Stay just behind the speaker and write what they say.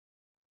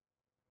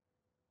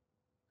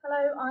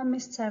Hello, I'm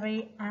Miss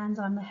Terry and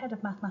I'm the Head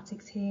of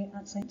Mathematics here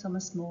at St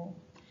Thomas More.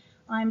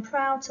 I am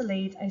proud to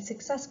lead a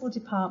successful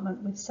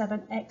department with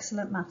 7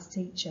 excellent maths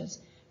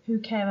teachers who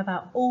care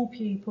about all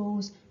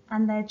pupils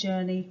and their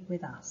journey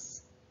with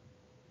us.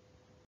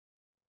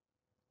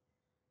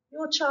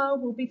 Your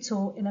child will be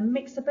taught in a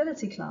mixed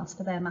ability class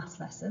for their maths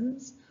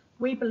lessons.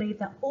 We believe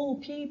that all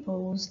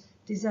pupils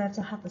deserve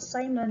to have the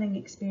same learning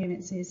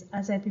experiences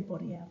as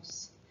everybody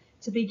else,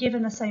 to be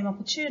given the same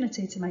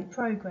opportunity to make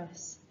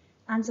progress,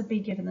 and to be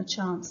given a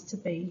chance to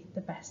be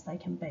the best they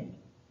can be.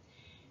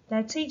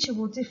 Their teacher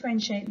will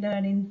differentiate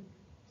learning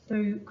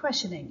through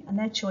questioning and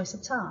their choice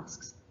of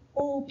tasks.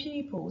 All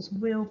pupils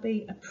will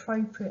be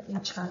appropriately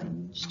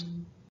challenged.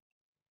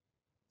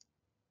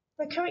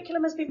 The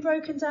curriculum has been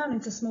broken down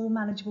into small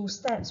manageable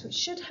steps which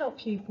should help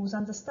pupils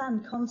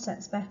understand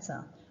concepts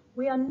better.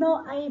 We are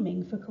not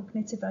aiming for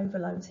cognitive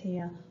overload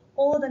here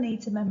or the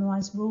need to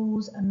memorise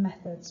rules and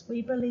methods.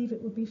 We believe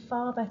it would be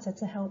far better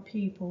to help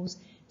pupils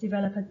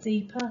develop a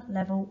deeper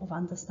level of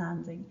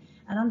understanding,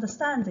 an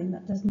understanding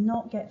that does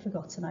not get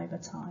forgotten over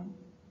time.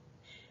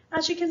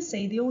 As you can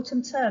see, the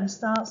autumn term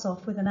starts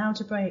off with an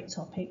algebraic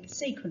topic,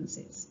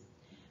 sequences.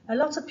 A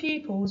lot of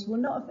pupils will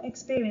not have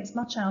experienced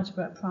much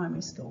algebra at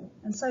primary school,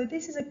 and so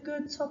this is a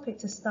good topic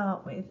to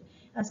start with,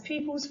 as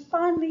pupils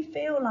finally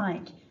feel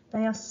like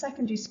they are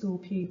secondary school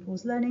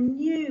pupils learning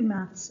new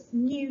maths,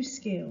 new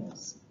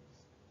skills.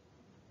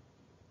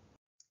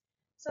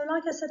 So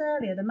like I said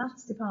earlier, the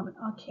maths department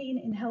are keen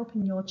in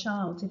helping your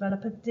child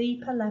develop a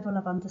deeper level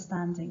of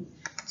understanding.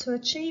 To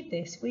achieve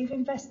this, we've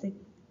invested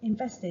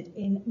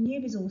in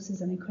new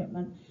resources and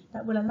equipment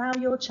that will allow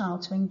your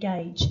child to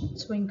engage,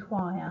 to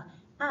inquire,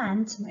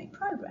 and to make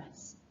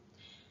progress.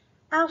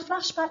 Our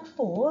flashback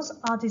 4s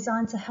are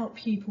designed to help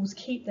pupils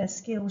keep their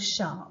skills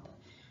sharp.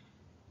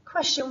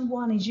 Question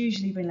 1 is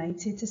usually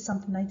related to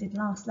something they did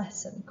last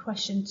lesson.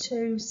 Question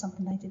 2,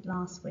 something they did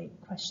last week.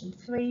 Question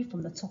 3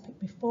 from the topic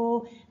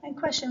before, and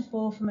question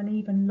 4 from an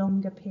even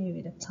longer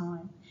period of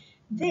time.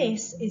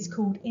 This is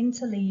called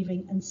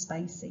interleaving and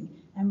spacing,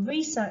 and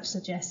research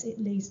suggests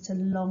it leads to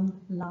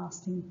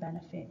long-lasting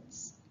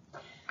benefits.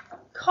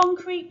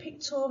 Concrete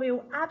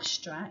pictorial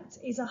abstract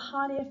is a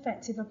highly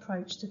effective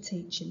approach to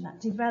teaching that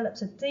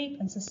develops a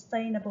deep and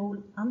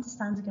sustainable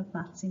understanding of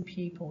maths in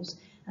pupils,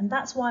 and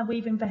that's why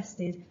we've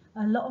invested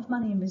a lot of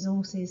money in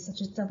resources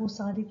such as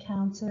double-sided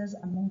counters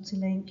and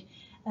multi-link.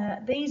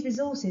 These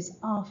resources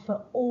are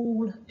for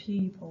all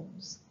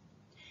pupils.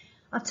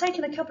 I've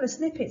taken a couple of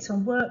snippets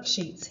from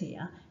worksheets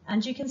here,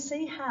 and you can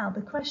see how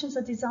the questions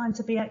are designed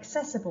to be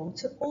accessible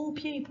to all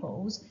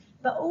pupils,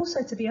 but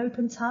also to be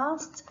open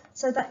tasked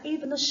so that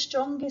even the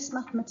strongest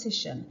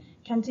mathematician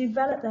can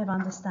develop their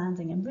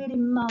understanding and really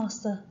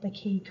master the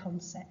key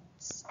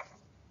concepts.